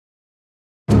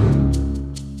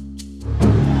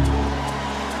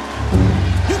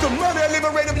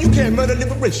liberator, but you can't murder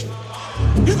liberation.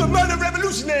 You can murder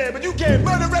revolutionary, but you can't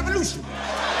murder revolution.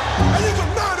 And you can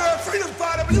murder a freedom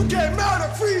fighter, but you can't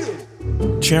murder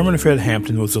freedom. Chairman Fred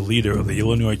Hampton was the leader of the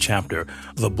Illinois chapter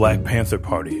of the Black Panther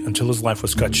Party until his life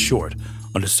was cut short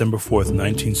on December 4th,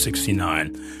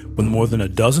 1969, when more than a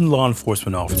dozen law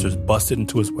enforcement officers busted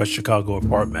into his West Chicago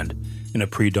apartment in a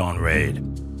pre-dawn raid.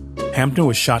 Hampton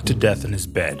was shot to death in his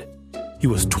bed. He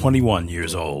was 21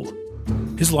 years old.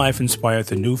 His life inspired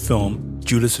the new film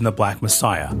Judas and the Black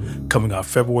Messiah, coming out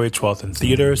February 12th in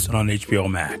theaters and on HBO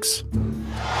Max.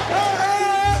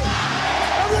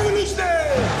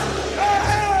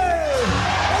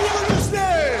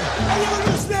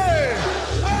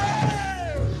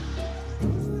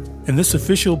 In this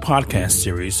official podcast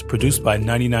series, produced by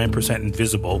 99%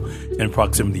 Invisible and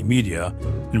Proximity Media,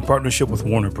 in partnership with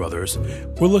Warner Brothers,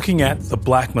 we're looking at the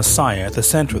Black Messiah at the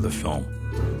center of the film,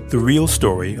 the real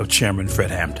story of Chairman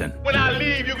Fred Hampton. When I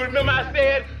leave, you can remember I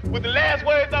said with the last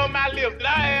words on my lips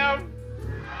that I am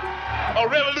a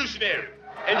revolutionary.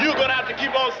 And you're going to have to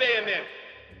keep on saying that.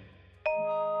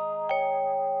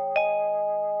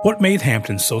 What made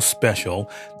Hampton so special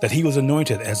that he was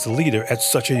anointed as the leader at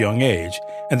such a young age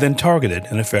and then targeted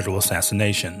in a federal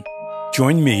assassination?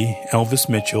 Join me, Elvis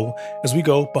Mitchell, as we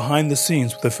go behind the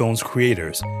scenes with the film's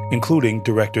creators, including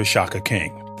director Shaka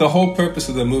King. The whole purpose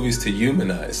of the movie is to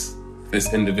humanize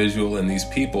this individual and these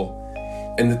people.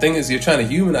 And the thing is, you're trying to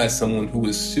humanize someone who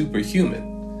is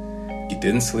superhuman. He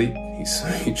didn't sleep.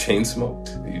 He chain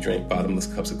smoked. He drank bottomless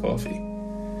cups of coffee.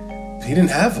 He didn't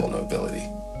have vulnerability.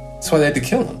 That's why they had to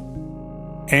kill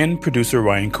him. And producer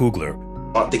Ryan Coogler.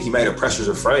 I think he made oppressors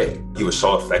afraid. He was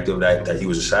so effective that he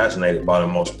was assassinated by the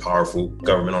most powerful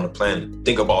government on the planet.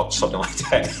 Think about something like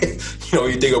that.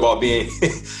 You think about being,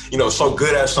 so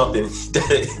good at something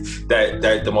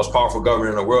that the most powerful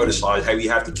government in the world is like, hey, we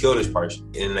have to kill this person.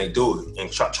 And they do it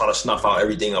and try to snuff out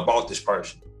everything about this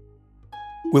person.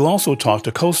 We'll also talk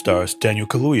to co-stars Daniel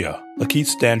Kaluuya, Lakeith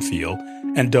Stanfield,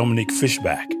 and Dominique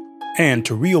Fishback, and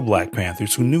to real Black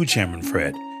Panthers who knew Chairman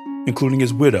Fred, including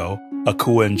his widow,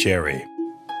 Akua Njeri.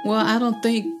 Well, I don't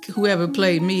think whoever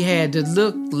played me had to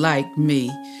look like me,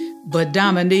 but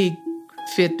Dominique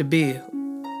fit the bill.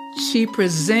 She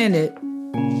presented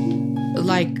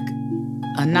like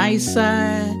a nice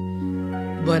side,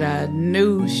 but I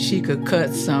knew she could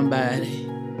cut somebody.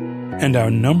 And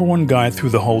our number one guide through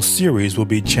the whole series will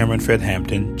be Chairman Fred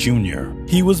Hampton Jr.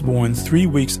 He was born 3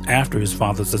 weeks after his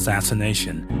father's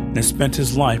assassination and has spent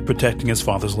his life protecting his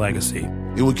father's legacy.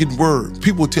 It would get word.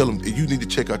 People would tell him, you need to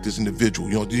check out this individual.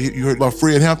 You heard about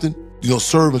Fred Hampton?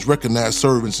 Servants recognize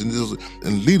servants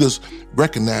and leaders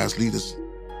recognize leaders.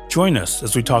 Join us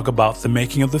as we talk about the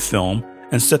making of the film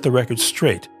and set the record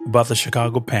straight about the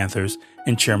Chicago Panthers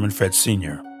and Chairman Fred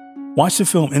Sr. Watch the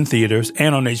film in theaters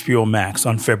and on HBO Max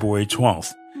on February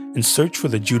 12th, and search for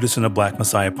the Judas and the Black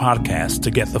Messiah podcast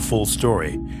to get the full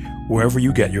story, wherever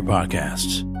you get your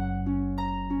podcasts.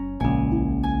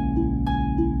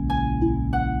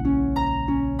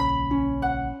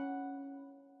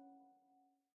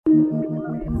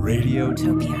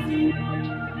 Radiotopia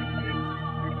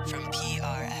from P.